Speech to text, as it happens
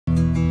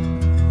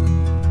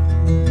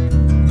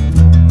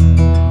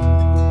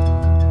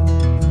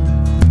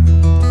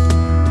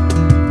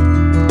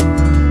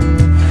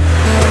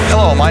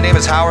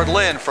Howard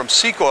Lynn from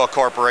Cicoil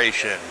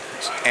Corporation,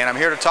 and I'm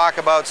here to talk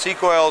about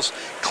Cicoil's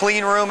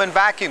clean room and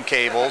vacuum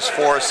cables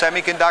for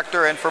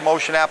semiconductor and for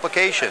motion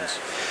applications.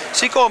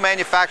 Cicoil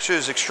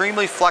manufactures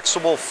extremely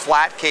flexible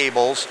flat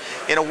cables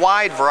in a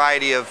wide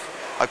variety of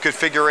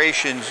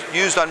configurations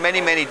used on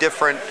many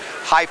different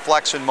high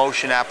flex and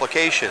motion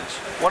applications.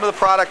 One of the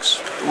products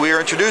we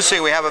are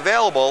introducing, we have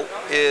available,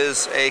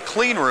 is a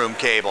clean room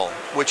cable,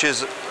 which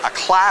is a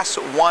class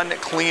 1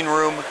 clean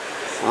room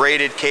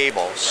rated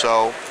cable.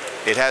 So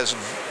it has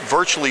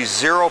virtually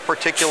zero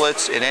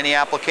particulates in any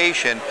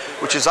application,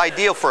 which is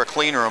ideal for a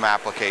clean room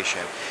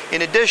application.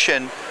 In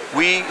addition,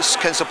 we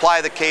can supply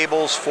the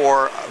cables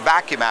for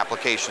vacuum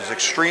applications,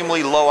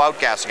 extremely low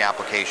outgassing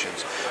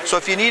applications. So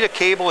if you need a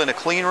cable in a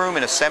clean room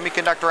in a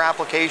semiconductor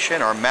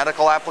application or a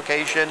medical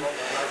application,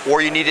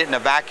 or you need it in a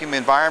vacuum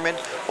environment,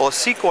 well, a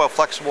Cicoil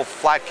flexible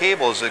flat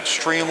cable is an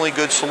extremely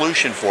good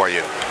solution for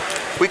you.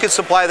 We can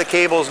supply the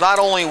cables not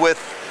only with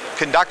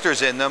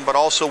conductors in them, but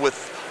also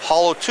with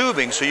hollow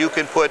tubing, so you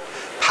can put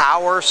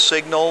power,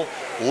 signal,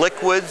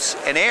 liquids,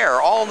 and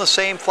air all in the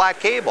same flat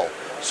cable.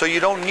 So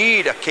you don't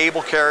need a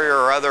cable carrier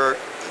or other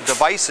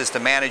devices to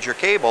manage your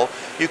cable.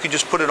 You can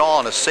just put it all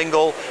in a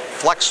single,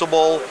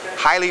 flexible,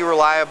 highly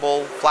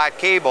reliable flat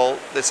cable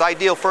that's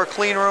ideal for a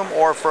clean room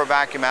or for a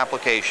vacuum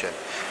application.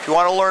 If you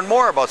want to learn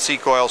more about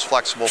Cicoil's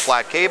flexible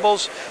flat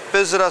cables,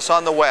 visit us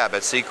on the web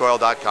at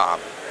cicoil.com.